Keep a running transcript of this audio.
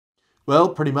Well,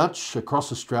 pretty much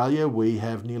across Australia, we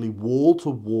have nearly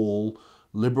wall-to-wall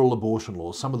liberal abortion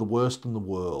laws, some of the worst in the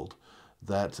world,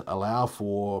 that allow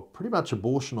for pretty much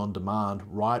abortion on demand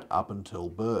right up until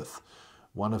birth.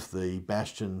 One of the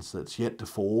bastions that's yet to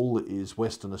fall is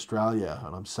Western Australia,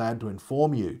 and I'm sad to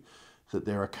inform you that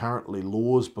there are currently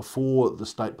laws before the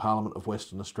State Parliament of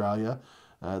Western Australia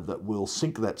that will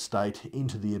sink that state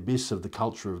into the abyss of the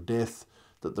culture of death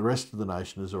that the rest of the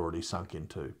nation has already sunk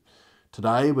into.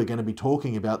 Today we're going to be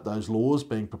talking about those laws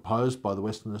being proposed by the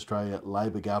Western Australia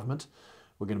Labor government.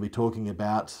 We're going to be talking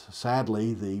about,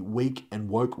 sadly, the weak and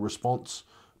woke response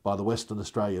by the Western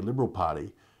Australia Liberal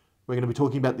Party. We're going to be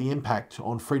talking about the impact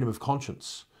on freedom of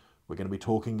conscience. We're going to be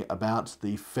talking about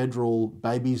the federal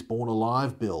Babies Born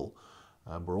Alive bill.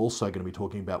 We're also going to be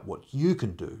talking about what you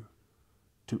can do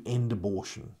to end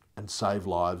abortion and save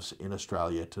lives in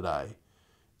Australia today.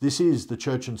 This is the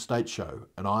Church and State Show,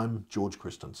 and I'm George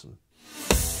Christensen.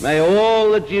 May all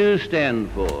that you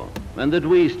stand for and that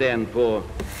we stand for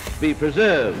be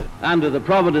preserved under the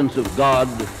providence of God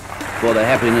for the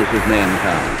happiness of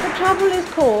mankind. The trouble is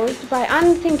caused by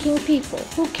unthinking people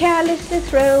who carelessly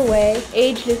throw away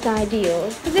ageless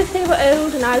ideals as if they were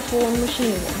old and outworn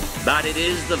machinery. But it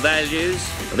is the values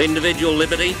of individual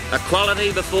liberty,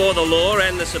 equality before the law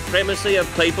and the supremacy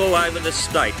of people over the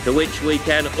state to which we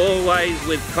can always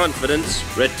with confidence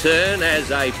return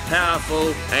as a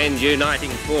powerful and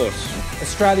uniting force.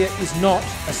 Australia is not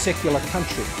a secular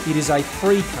country, it is a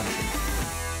free country.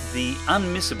 The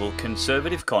unmissable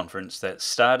Conservative Conference that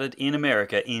started in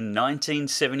America in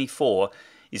 1974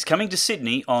 is coming to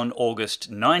Sydney on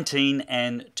August 19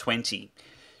 and 20.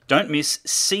 Don't miss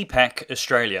CPAC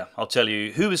Australia. I'll tell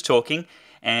you who is talking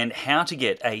and how to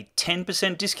get a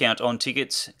 10% discount on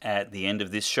tickets at the end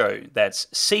of this show. That's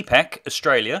CPAC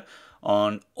Australia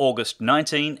on August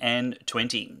 19 and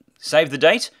 20. Save the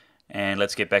date and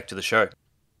let's get back to the show.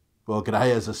 Well,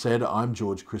 g'day, as I said, I'm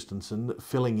George Christensen,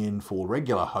 filling in for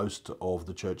regular host of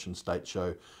the Church and State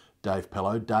Show, Dave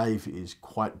Pellowe. Dave is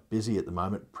quite busy at the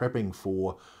moment, prepping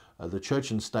for the Church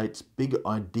and State's Big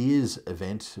Ideas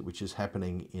event, which is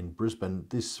happening in Brisbane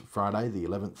this Friday, the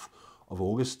 11th of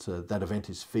August. That event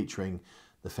is featuring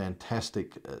the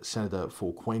fantastic Senator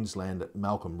for Queensland,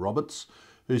 Malcolm Roberts,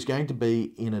 who's going to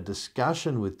be in a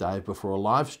discussion with Dave before a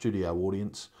live studio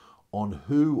audience on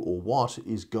who or what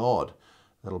is God.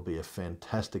 That'll be a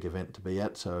fantastic event to be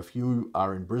at. So if you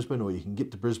are in Brisbane or you can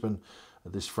get to Brisbane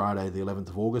this Friday, the 11th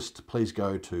of August, please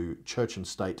go to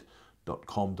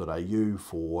churchandstate.com.au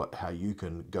for how you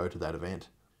can go to that event.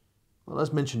 Well,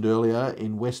 as mentioned earlier,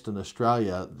 in Western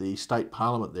Australia, the state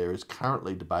parliament there is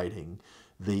currently debating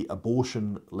the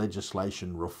Abortion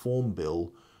Legislation Reform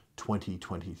Bill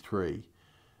 2023.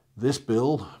 This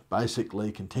bill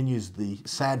basically continues the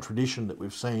sad tradition that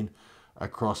we've seen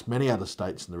across many other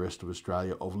states in the rest of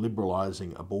Australia of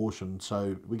liberalising abortion.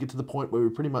 So we get to the point where we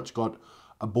pretty much got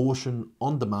abortion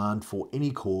on demand for any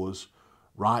cause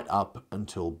right up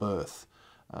until birth.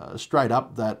 Straight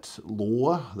up, that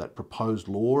law, that proposed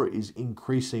law, is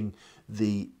increasing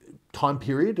the time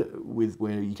period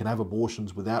where you can have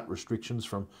abortions without restrictions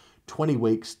from 20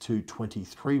 weeks to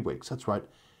 23 weeks. That's right,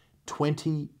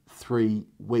 23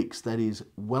 weeks. That is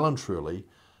well and truly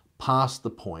past the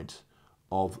point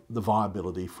of the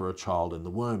viability for a child in the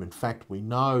womb. In fact, we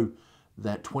know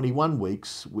that 21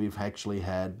 weeks we've actually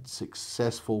had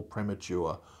successful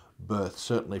premature birth.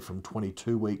 Certainly from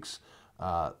 22 weeks,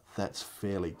 that's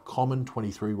fairly common.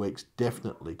 23 weeks,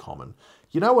 definitely common.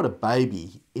 You know what a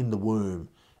baby in the womb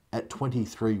at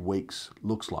 23 weeks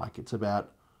looks like? It's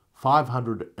about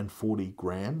 540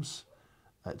 grams.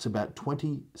 It's about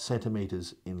 20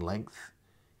 centimetres in length.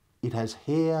 It has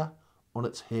hair on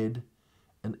its head,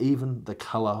 and even the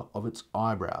colour of its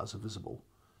eyebrows are visible.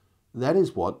 That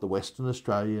is what the Western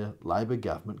Australia Labor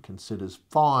government considers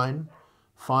fine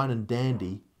and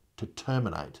dandy to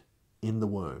terminate in the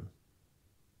womb.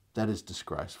 That is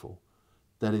disgraceful.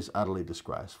 That is utterly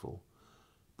disgraceful.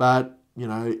 But, you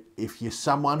know, if you're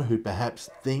someone who perhaps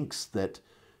thinks that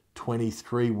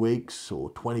 23 weeks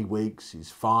or 20 weeks is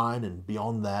fine, and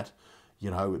beyond that, you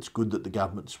know, it's good that the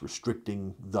government's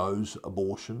restricting those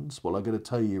abortions, well, I've got to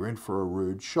tell you, you're in for a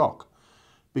rude shock.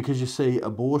 Because you see,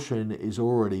 abortion is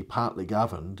already partly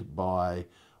governed by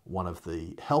one of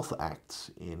the health acts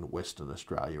in Western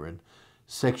Australia. In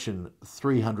Section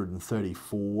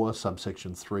 334,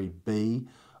 subsection 3B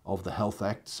of the Health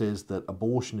Act says that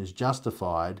abortion is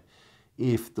justified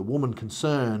if the woman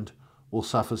concerned will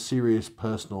suffer serious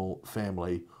personal,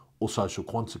 family or social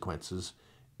consequences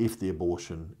if the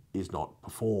abortion is not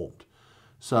performed.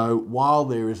 So while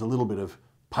there is a little bit of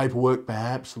paperwork,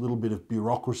 perhaps a little bit of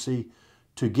bureaucracy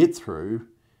to get through,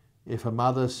 If a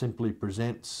mother simply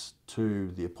presents to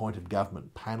the appointed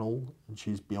government panel and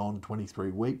she's beyond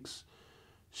 23 weeks,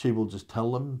 she will just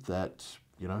tell them that,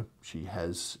 she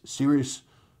has serious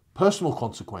personal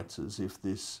consequences if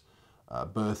this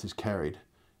birth is carried.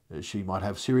 She might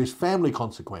have serious family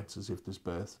consequences if this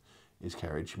birth is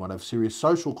carried. She might have serious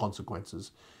social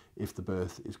consequences if the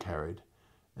birth is carried.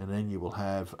 And then you will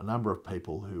have a number of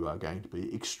people who are going to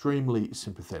be extremely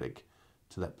sympathetic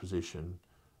to that position.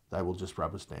 They will just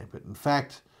rubber stamp it. In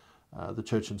fact, the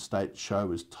Church and State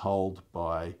show is told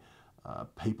by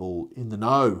people in the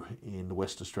know in the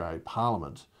West Australia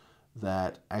Parliament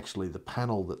that actually the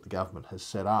panel that the government has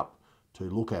set up to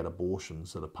look at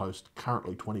abortions that are post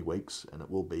currently 20 weeks, and it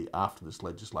will be after this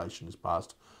legislation is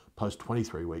passed, post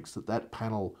 23 weeks, that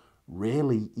panel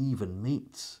rarely even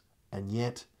meets, and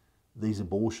yet these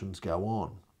abortions go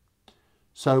on.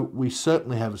 So we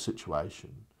certainly have a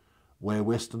situation where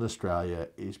Western Australia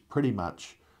is pretty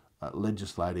much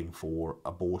legislating for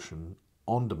abortion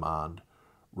on demand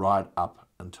right up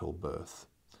until birth.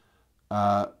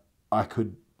 I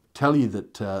could tell you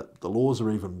that the laws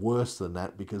are even worse than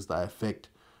that because they affect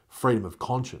freedom of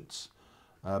conscience.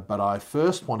 But I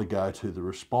first want to go to the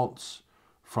response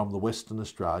from the Western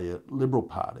Australia Liberal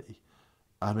Party.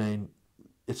 I mean,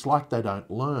 it's like they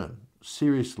don't learn.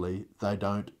 Seriously, they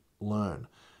don't learn.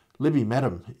 Libby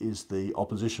Madam is the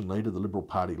opposition leader, the Liberal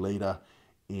Party leader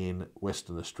in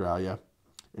Western Australia.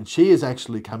 And she has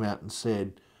actually come out and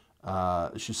said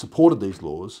she supported these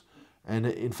laws. And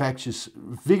in fact, she's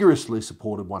vigorously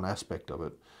supported one aspect of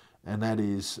it, and that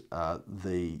is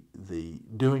the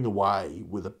doing away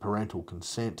with a parental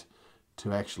consent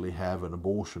to actually have an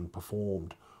abortion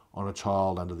performed on a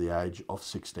child under the age of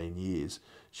 16 years.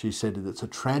 She said that it's a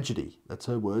tragedy, that's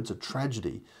her words, a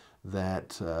tragedy that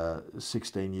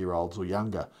 16-year-olds or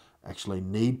younger actually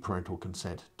need parental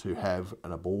consent to have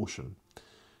an abortion.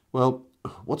 Well,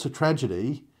 what's a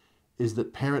tragedy is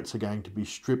that parents are going to be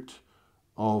stripped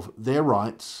of their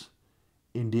rights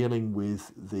in dealing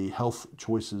with the health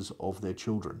choices of their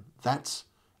children. That's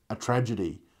a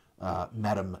tragedy,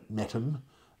 Madam Metam.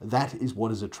 That is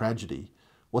what is a tragedy.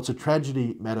 What's a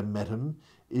tragedy, Madam Metam,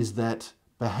 is that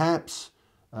perhaps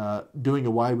doing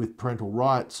away with parental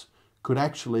rights could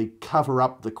actually cover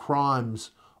up the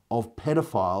crimes of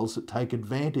pedophiles that take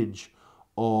advantage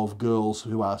of girls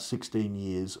who are 16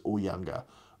 years or younger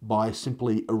by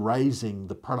simply erasing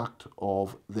the product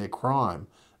of their crime.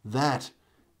 That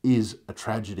is a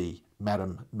tragedy,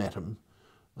 Madam Metam.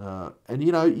 And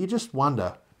you just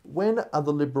wonder, when are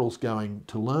the Liberals going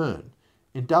to learn?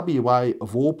 In WA,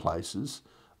 of all places,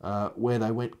 where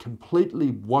they went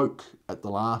completely woke at the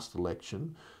last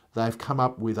election, they've come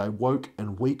up with a woke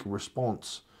and weak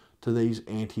response to these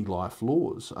anti-life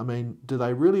laws. I mean, do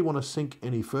they really want to sink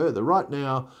any further? Right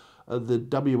now, the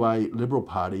WA Liberal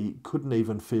Party couldn't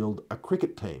even field a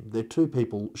cricket team. They're 2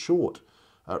 people short.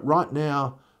 Right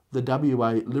now, the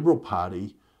WA Liberal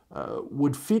Party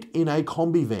would fit in a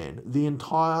combi van. The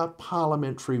entire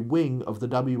parliamentary wing of the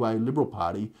WA Liberal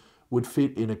Party would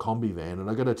fit in a combi van. And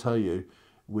I've got to tell you,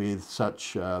 with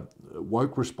such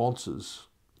woke responses,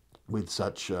 with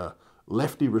such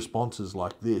lefty responses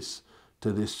like this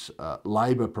to this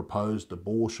Labor proposed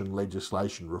abortion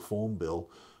legislation reform bill,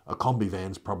 a combi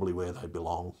van's probably where they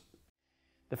belong.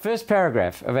 The first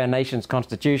paragraph of our nation's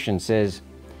constitution says,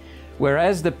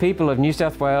 whereas the people of New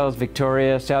South Wales,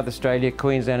 Victoria, South Australia,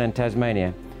 Queensland and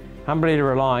Tasmania, humbly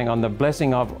relying on the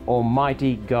blessing of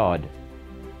Almighty God,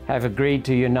 have agreed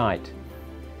to unite.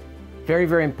 Very,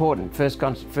 very important,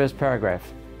 first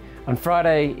paragraph. On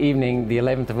Friday evening, the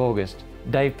 11th of August,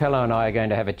 Dave Pellowe and I are going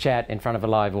to have a chat in front of a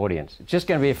live audience. It's just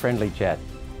going to be a friendly chat.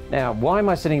 Now, why am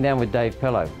I sitting down with Dave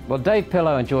Pellowe? Well, Dave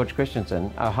Pellowe and George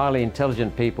Christensen are highly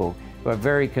intelligent people who are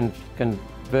very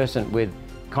conversant with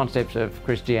concepts of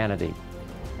Christianity.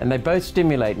 And they both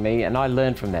stimulate me, and I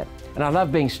learn from that. And I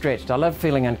love being stretched. I love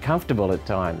feeling uncomfortable at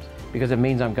times because it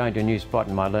means I'm going to a new spot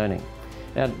in my learning.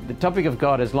 Now, the topic of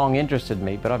God has long interested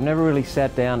me, but I've never really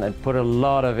sat down and put a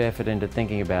lot of effort into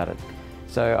thinking about it.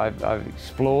 So I've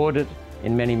explored it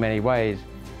in many, many ways,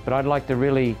 but I'd like to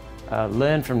really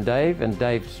learn from Dave, and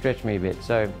Dave stretched me a bit.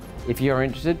 So if you're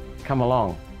interested, come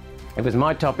along. It was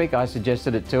my topic, I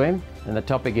suggested it to him, and the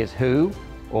topic is who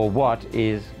or what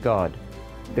is God?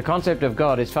 The concept of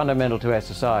God is fundamental to our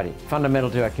society,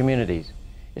 fundamental to our communities.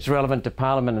 It's relevant to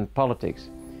Parliament and politics.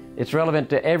 It's relevant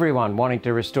to everyone wanting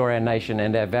to restore our nation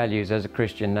and our values as a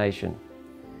Christian nation.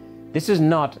 This is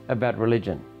not about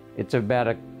religion. It's about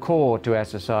a core to our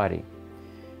society.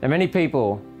 Now, many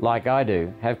people, like I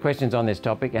do, have questions on this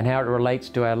topic and how it relates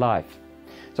to our life.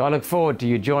 So I look forward to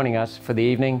you joining us for the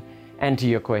evening and to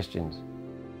your questions.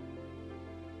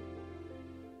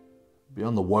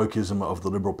 Beyond the wokeism of the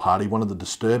Liberal Party, one of the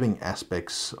disturbing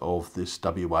aspects of this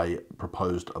WA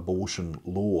proposed abortion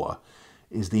law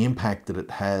is the impact that it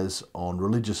has on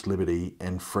religious liberty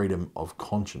and freedom of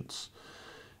conscience.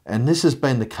 And this has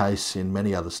been the case in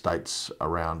many other states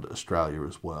around Australia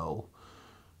as well.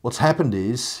 What's happened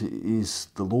is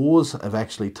the laws have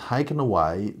actually taken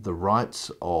away the rights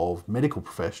of medical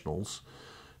professionals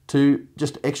to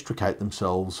just extricate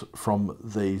themselves from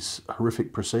these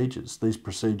horrific procedures, these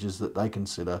procedures that they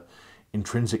consider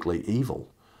intrinsically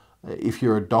evil. If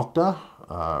you're a doctor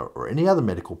or any other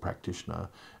medical practitioner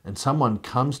and someone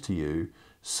comes to you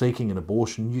seeking an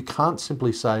abortion, you can't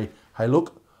simply say, hey,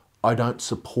 look, I don't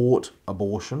support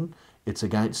abortion. It's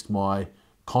against my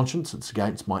conscience, it's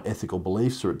against my ethical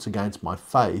beliefs, or it's against my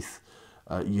faith.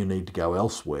 You need to go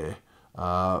elsewhere.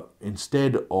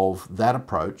 Instead of that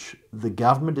approach, the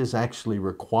government is actually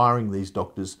requiring these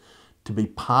doctors to be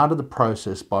part of the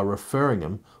process by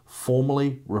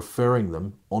formally referring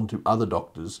them onto other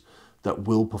doctors that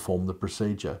will perform the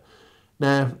procedure.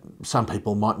 Now, some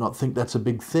people might not think that's a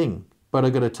big thing, but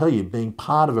I've got to tell you, being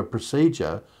part of a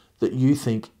procedure that you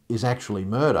think is actually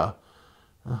murder,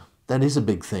 that is a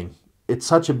big thing. It's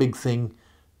such a big thing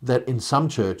that in some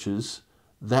churches,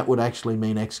 that would actually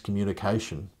mean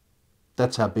excommunication.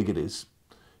 That's how big it is.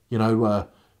 You know,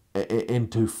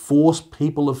 and to force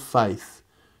people of faith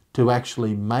to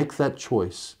actually make that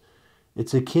choice,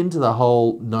 it's akin to the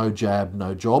whole no jab,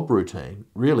 no job routine.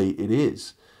 Really, it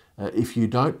is. If you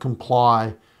don't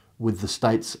comply with the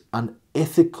state's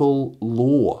unethical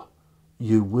law,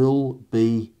 you will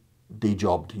be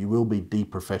dejobbed, you will be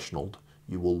deprofessionaled,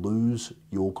 you will lose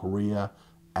your career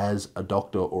as a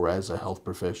doctor or as a health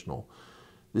professional.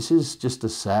 This is just a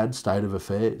sad state of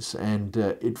affairs, and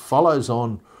it follows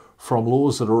on from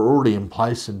laws that are already in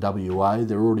place in WA.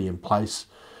 They're already in place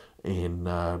in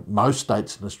most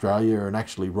states in Australia and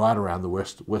actually right around the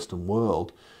Western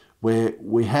world, where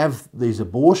we have these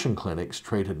abortion clinics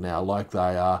treated now like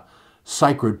they are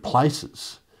sacred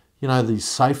places. You know, these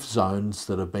safe zones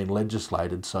that have been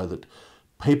legislated so that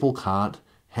people can't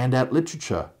hand out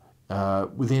literature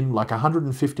within like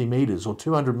 150 metres or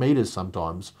 200 metres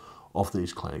sometimes of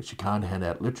these clinics. You can't hand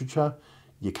out literature,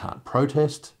 you can't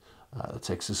protest. It's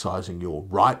exercising your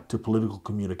right to political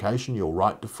communication, your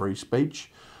right to free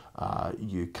speech.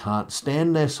 You can't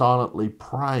stand there silently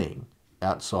praying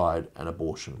outside an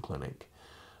abortion clinic.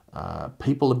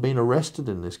 People have been arrested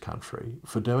in this country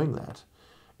for doing that.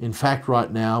 In fact, right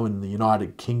now in the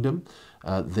United Kingdom,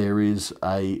 there is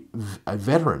a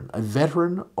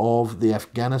veteran of the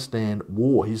Afghanistan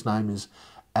war. His name is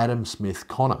Adam Smith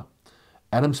Connor.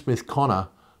 Adam Smith Connor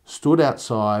stood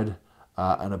outside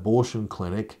an abortion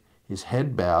clinic, his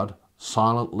head bowed,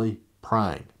 silently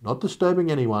praying. Not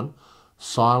disturbing anyone,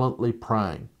 silently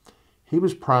praying. He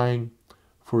was praying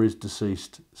for his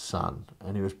deceased son,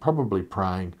 and he was probably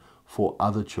praying for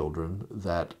other children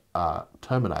that are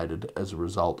terminated as a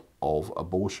result of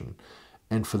abortion.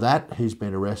 And for that, he's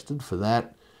been arrested. For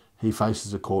that, he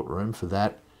faces a courtroom. For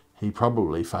that, he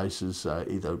probably faces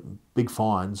either big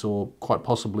fines or quite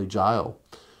possibly jail.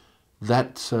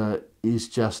 That is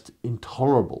just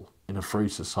intolerable in a free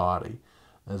society,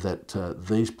 that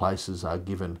these places are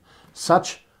given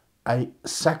such a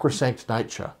sacrosanct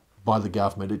nature by the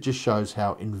government. It just shows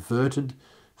how inverted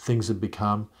things have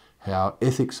become, how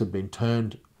ethics have been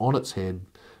turned on its head,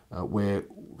 where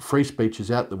free speech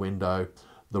is out the window,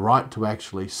 the right to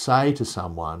actually say to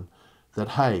someone that,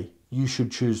 hey, you should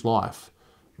choose life.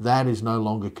 That is no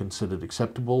longer considered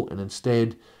acceptable, and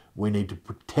instead we need to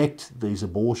protect these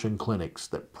abortion clinics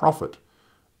that profit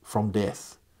from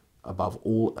death above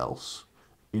all else.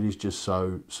 It is just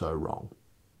so wrong.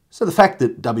 So the fact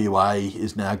that WA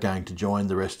is now going to join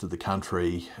the rest of the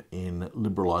country in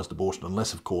liberalised abortion,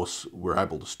 unless of course we're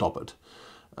able to stop it,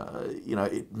 you know,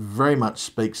 it very much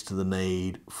speaks to the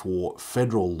need for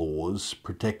federal laws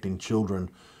protecting children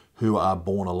who are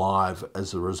born alive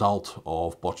as a result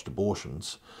of botched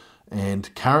abortions.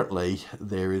 And currently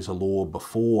there is a law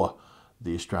before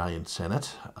the Australian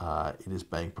Senate. It is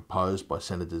being proposed by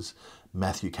Senators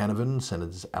Matthew Canavan,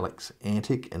 Senators Alex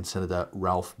Antic and Senator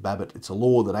Ralph Babbitt. It's a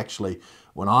law that actually,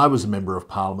 when I was a Member of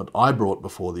Parliament, I brought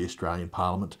before the Australian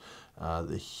Parliament,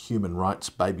 the Human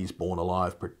Rights Babies Born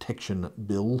Alive Protection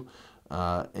Bill.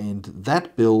 And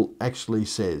that bill actually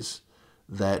says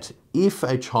that if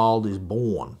a child is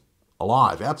born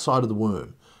alive outside of the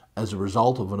womb as a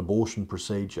result of an abortion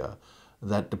procedure,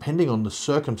 that depending on the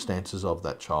circumstances of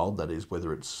that child, that is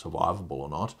whether it's survivable or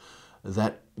not,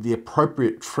 that the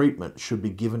appropriate treatment should be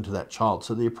given to that child.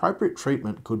 So the appropriate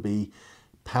treatment could be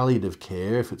palliative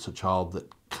care if it's a child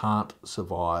that can't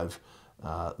survive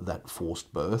that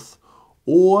forced birth,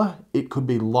 or it could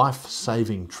be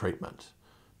life-saving treatment.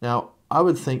 Now, I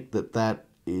would think that that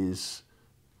is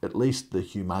at least the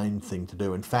humane thing to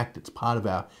do. In fact, it's part of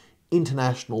our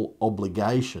international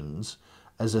obligations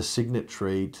as a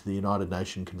signatory to the United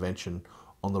Nations Convention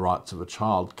on the Rights of a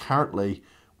Child. Currently,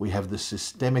 we have this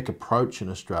systemic approach in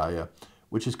Australia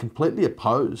which is completely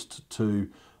opposed to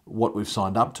what we've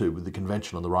signed up to with the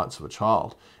Convention on the Rights of a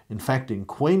Child. In fact, in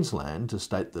Queensland, a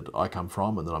state that I come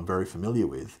from and that I'm very familiar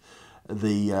with,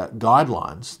 the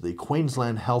guidelines, the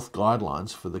Queensland Health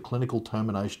Guidelines for the clinical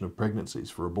termination of pregnancies,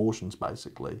 for abortions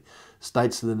basically,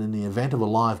 states that in the event of a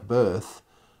live birth,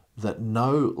 that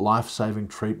no life-saving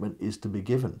treatment is to be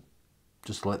given.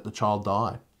 Just let the child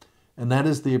die. And that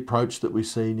is the approach that we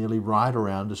see nearly right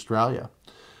around Australia.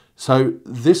 So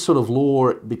this sort of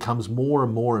law becomes more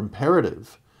and more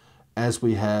imperative as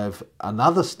we have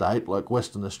another state like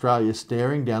Western Australia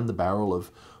staring down the barrel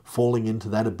of falling into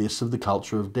that abyss of the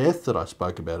culture of death that I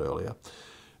spoke about earlier.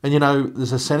 And you know,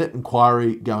 there's a Senate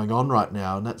inquiry going on right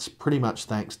now, and that's pretty much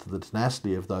thanks to the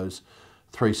tenacity of those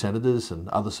 3 senators and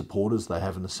other supporters they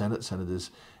have in the Senate,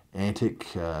 Senators Antic,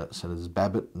 Senators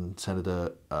Babbitt and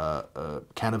Senator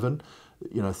Canavan,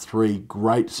 you know, 3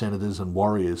 great senators and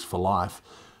warriors for life.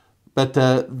 But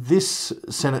this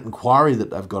Senate inquiry that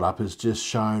they've got up has just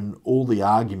shown all the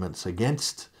arguments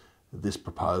against this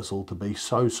proposal to be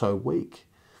so weak.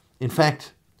 In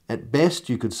fact, at best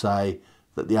you could say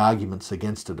that the arguments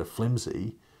against it are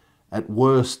flimsy. At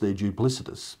worst, they're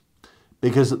duplicitous.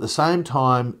 Because at the same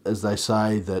time as they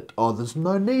say that, oh, there's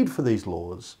no need for these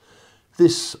laws,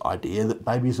 this idea that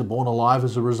babies are born alive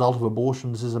as a result of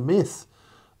abortions is a myth.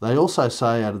 They also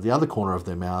say out of the other corner of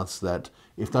their mouths that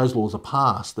if those laws are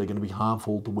passed, they're going to be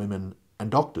harmful to women and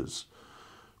doctors.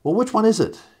 Well, which one is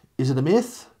it? Is it a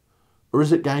myth, or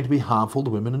is it going to be harmful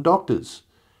to women and doctors?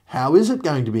 How is it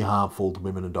going to be harmful to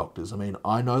women and doctors? I mean,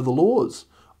 I know the laws.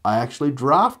 I actually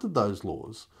drafted those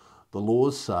laws. The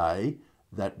laws say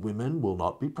that women will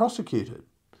not be prosecuted.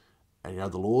 And you know,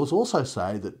 the laws also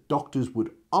say that doctors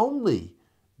would only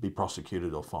be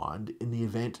prosecuted or fined in the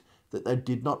event that they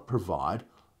did not provide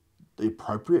the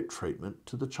appropriate treatment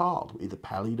to the child, either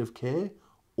palliative care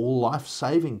or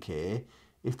life-saving care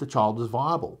if the child is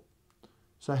viable.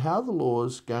 So how are the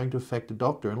laws going to affect a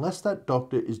doctor unless that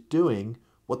doctor is doing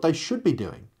what they should be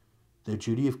doing, their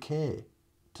duty of care,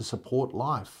 to support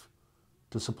life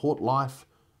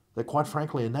that quite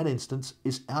frankly in that instance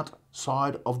is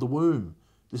outside of the womb.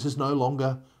 This is no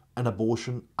longer an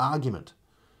abortion argument.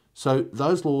 So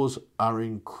those laws are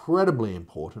incredibly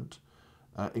important,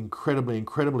 incredibly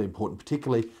important,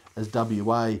 particularly as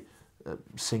WA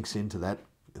sinks into that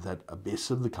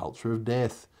abyss of the culture of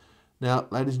death. Now,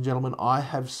 ladies and gentlemen, I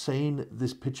have seen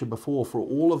this picture before. For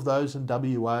all of those in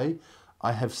WA,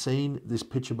 I have seen this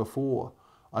picture before.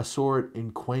 I saw it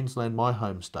in Queensland, my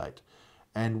home state.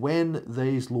 And when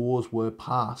these laws were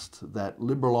passed that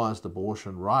liberalised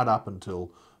abortion right up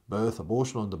until birth,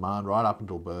 abortion on demand right up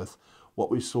until birth,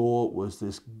 what we saw was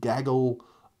this gaggle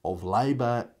of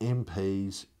Labor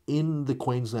MPs in the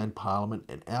Queensland Parliament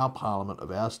and our Parliament of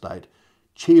our state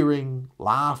cheering,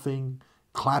 laughing,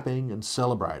 clapping and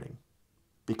celebrating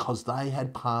because they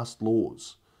had passed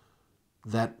laws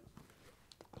that,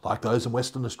 like those in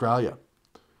Western Australia,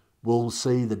 will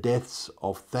see the deaths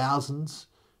of thousands,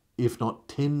 if not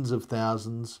tens of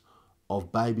thousands,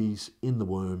 of babies in the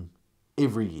womb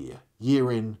every year,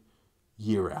 year in,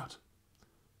 year out.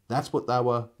 That's what they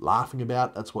were laughing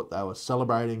about, that's what they were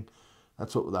celebrating,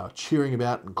 that's what they were cheering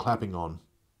about and clapping on.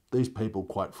 These people,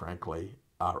 quite frankly,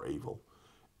 are evil.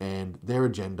 And their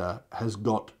agenda has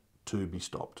got to be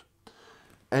stopped.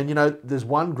 And you know, there's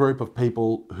one group of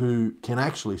people who can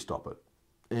actually stop it.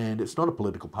 And it's not a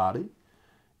political party.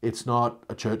 It's not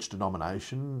a church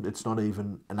denomination. It's not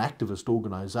even an activist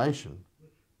organisation.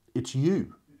 It's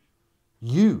you.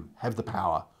 You have the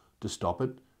power to stop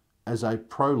it as a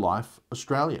pro-life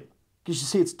Australian. Because you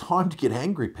see, it's time to get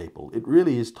angry, people. It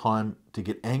really is time to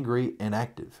get angry and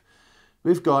active.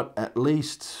 We've got at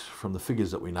least, from the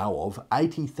figures that we know of,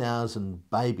 80,000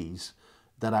 babies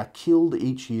that are killed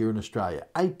each year in Australia.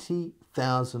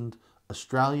 80,000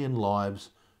 Australian lives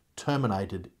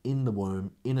terminated in the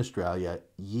womb in Australia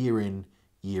year in,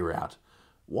 year out.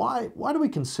 Why do we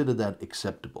consider that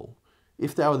acceptable?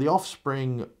 If they were the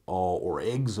offspring or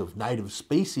eggs of native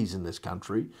species in this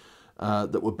country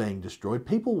that were being destroyed,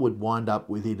 people would wind up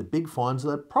with either big fines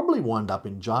or they'd probably wind up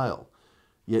in jail.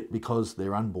 Yet because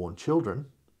they're unborn children,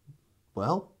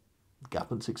 well,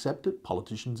 governments accept it,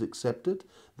 politicians accept it,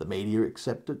 the media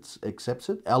accepts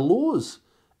it, our laws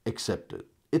accept it.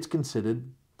 It's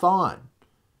considered fine.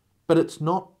 But it's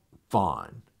not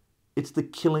fine. It's the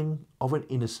killing of an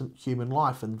innocent human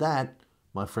life, and that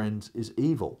my friends, is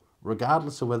evil,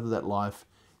 regardless of whether that life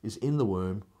is in the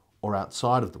womb or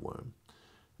outside of the womb.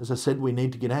 As I said, we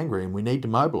need to get angry and we need to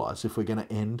mobilise if we're going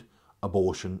to end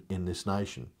abortion in this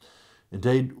nation.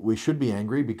 Indeed, we should be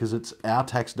angry because it's our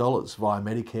tax dollars via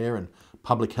Medicare and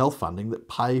public health funding that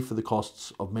pay for the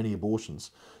costs of many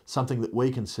abortions, something that we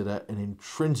consider an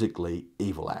intrinsically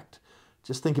evil act.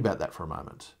 Just think about that for a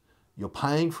moment. You're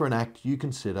paying for an act you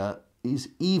consider is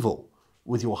evil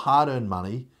with your hard-earned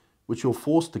money, which you're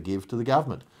forced to give to the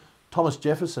government. Thomas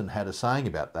Jefferson had a saying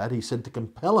about that. He said, to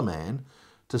compel a man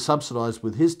to subsidise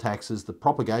with his taxes the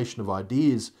propagation of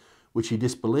ideas which he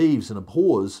disbelieves and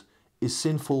abhors is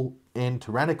sinful and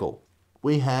tyrannical.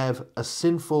 We have a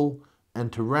sinful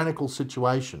and tyrannical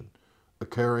situation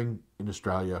occurring in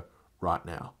Australia right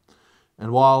now.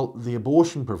 And while the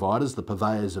abortion providers, the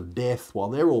purveyors of death, while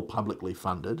they're all publicly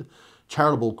funded,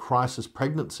 charitable crisis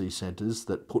pregnancy centres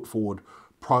that put forward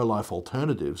pro-life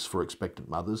alternatives for expectant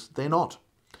mothers, they're not.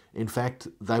 In fact,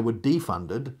 they were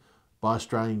defunded by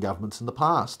Australian governments in the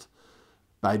past.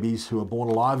 Babies who are born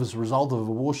alive as a result of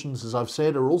abortions, as I've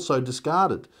said, are also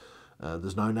discarded.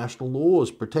 There's no national laws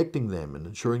protecting them and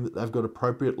ensuring that they've got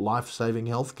appropriate life-saving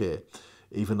healthcare,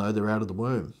 even though they're out of the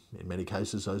womb. In many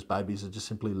cases, those babies are just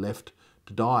simply left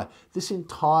to die. This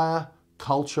entire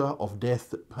culture of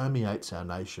death that permeates our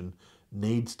nation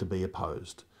needs to be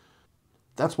opposed.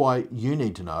 That's why you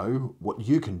need to know what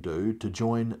you can do to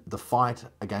join the fight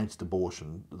against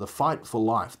abortion, the fight for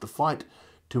life, the fight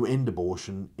to end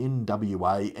abortion in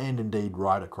WA and indeed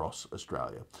right across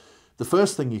Australia. The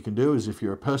first thing you can do is, if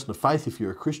you're a person of faith, if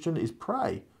you're a Christian, is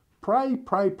pray. Pray,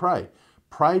 pray, pray.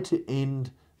 Pray to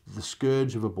end the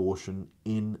scourge of abortion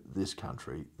in this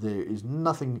country. There is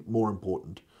nothing more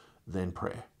important than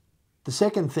prayer. The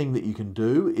second thing that you can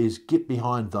do is get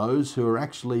behind those who are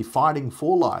actually fighting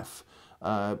for life.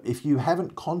 If you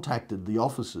haven't contacted the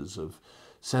offices of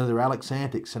Senator Alex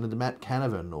Antic, Senator Matt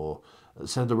Canavan or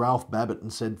Senator Ralph Babbitt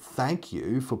and said thank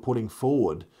you for putting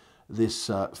forward this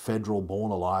federal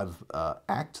Born Alive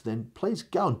Act, then please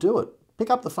go and do it. Pick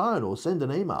up the phone or send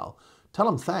an email. Tell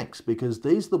them thanks, because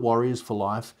these are the warriors for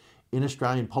life in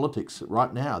Australian politics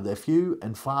right now. They're few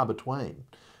and far between.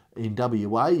 In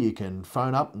WA, you can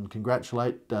phone up and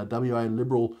congratulate WA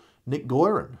Liberal Nick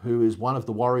Goyron, who is one of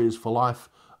the warriors for life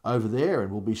over there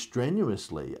and will be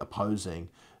strenuously opposing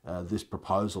this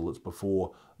proposal that's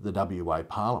before the WA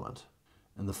Parliament.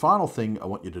 And the final thing I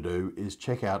want you to do is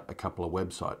check out a couple of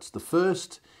websites. The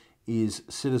first is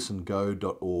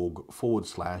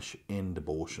citizengo.org/end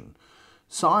abortion.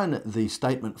 Sign the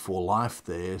statement for life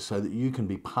there so that you can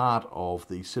be part of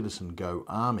the Citizen Go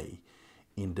army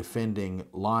in defending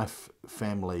life,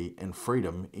 family and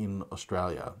freedom in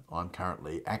Australia. I'm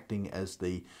currently acting as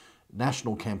the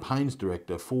National Campaigns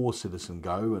Director for Citizen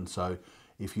Go, and so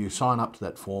if you sign up to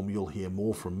that form, you'll hear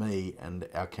more from me and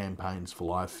our campaigns for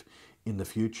life in the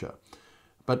future.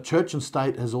 But Church and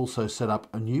State has also set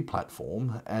up a new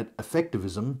platform at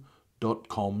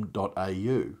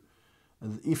effectivism.com.au.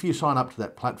 If you sign up to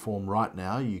that platform right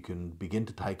now, you can begin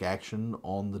to take action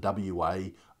on the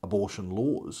WA abortion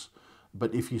laws.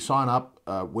 But if you sign up,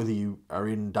 whether you are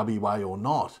in WA or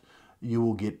not, you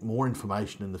will get more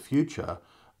information in the future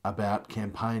about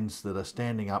campaigns that are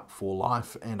standing up for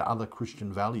life and other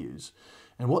Christian values.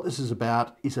 And what this is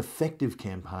about is effective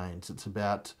campaigns. It's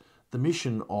about the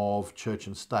mission of Church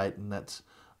and State, and that's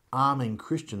arming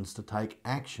Christians to take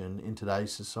action in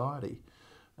today's society.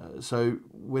 So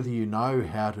whether you know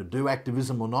how to do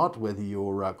activism or not, whether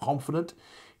you're confident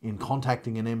in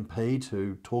contacting an MP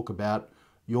to talk about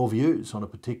your views on a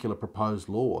particular proposed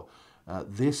law,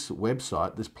 this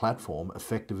website, this platform,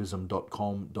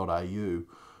 effectivism.com.au,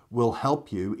 will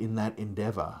help you in that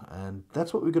endeavour. And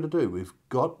that's what we've got to do. We've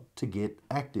got to get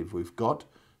active. We've got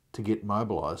to get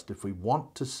mobilised. If we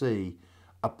want to see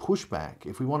a pushback,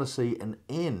 if we want to see an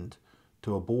end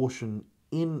to abortion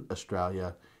in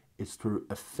Australia, it's through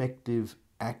effective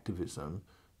activism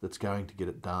that's going to get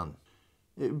it done.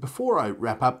 Before I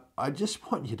wrap up, I just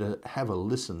want you to have a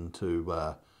listen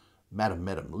to Madam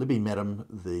Medham, Libby Medham,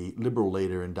 the Liberal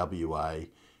leader in WA,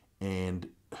 and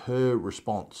her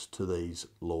response to these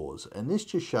laws. And this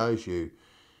just shows you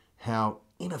how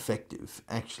ineffective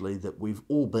actually that we've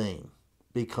all been,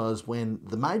 because when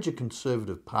the major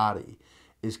Conservative Party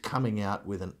is coming out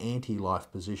with an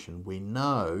anti-life position, we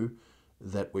know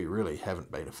that we really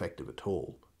haven't been effective at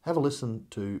all. Have a listen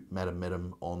to Madam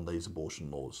Medham on these abortion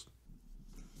laws.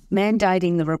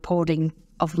 Mandating the reporting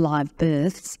of live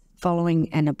births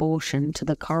following an abortion to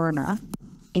the coroner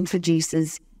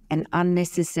introduces an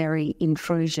unnecessary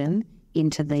intrusion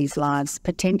into these lives,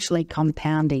 potentially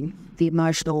compounding the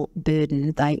emotional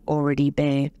burden they already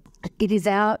bear. It is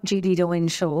our duty to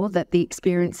ensure that the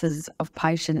experiences of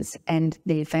patients and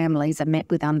their families are met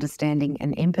with understanding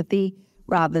and empathy,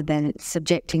 rather than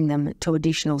subjecting them to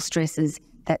additional stresses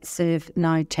that serve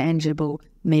no tangible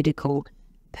medical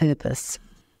purpose.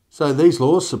 So these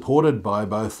laws, supported by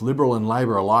both Liberal and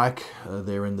Labor alike,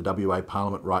 they're in the WA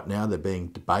Parliament right now, they're being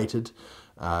debated.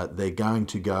 They're going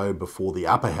to go before the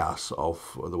upper house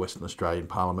of the Western Australian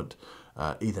Parliament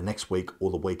either next week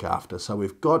or the week after. So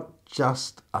we've got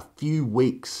just a few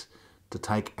weeks to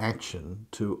take action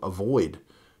to avoid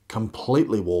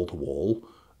completely wall-to-wall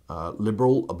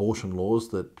Liberal abortion laws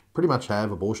that pretty much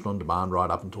have abortion on demand right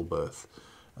up until birth.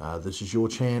 This is your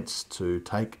chance to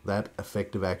take that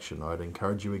effective action. I'd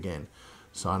encourage you again.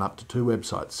 Sign up to two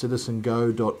websites,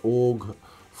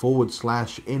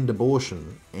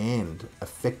 citizengo.org/endabortion and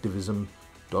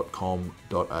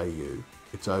effectivism.com.au.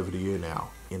 It's over to you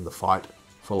now in the fight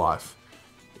for life.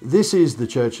 This is the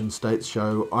Church and State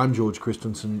Show. I'm George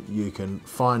Christensen. You can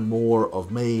find more of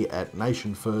me at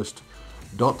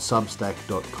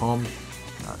nationfirst.substack.com.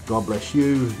 God bless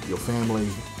you, your family,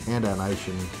 and our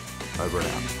nation. Over and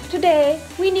out. Today,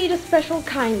 we need a special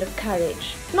kind of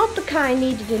courage. Not the kind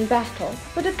needed in battle,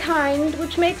 but a kind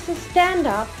which makes us stand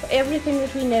up for everything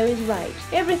that we know is right,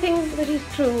 everything that is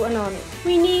true and honest.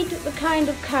 We need the kind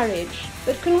of courage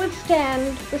that can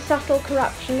withstand the subtle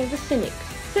corruption of the cynics,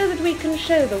 so that we can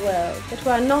show the world that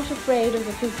we are not afraid of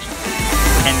the future.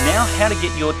 And now, how to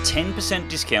get your 10%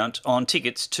 discount on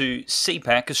tickets to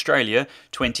CPAC Australia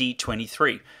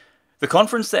 2023. The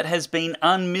conference that has been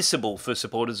unmissable for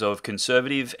supporters of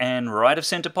conservative and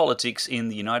right-of-centre politics in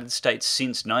the United States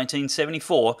since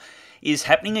 1974 is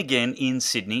happening again in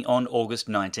Sydney on August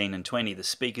 19 and 20. The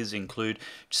speakers include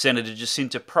Senator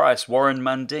Jacinta Price, Warren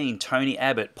Mundine, Tony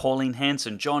Abbott, Pauline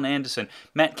Hanson, John Anderson,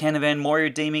 Matt Canavan,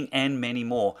 Moira Deeming, and many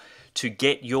more. To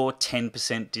get your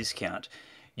 10% discount,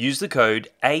 use the code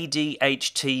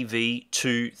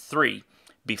ADHTV23.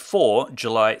 before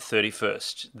July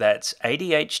 31st. That's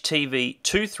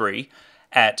ADHTV23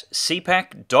 at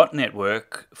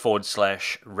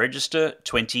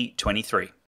cpac.network/register2023.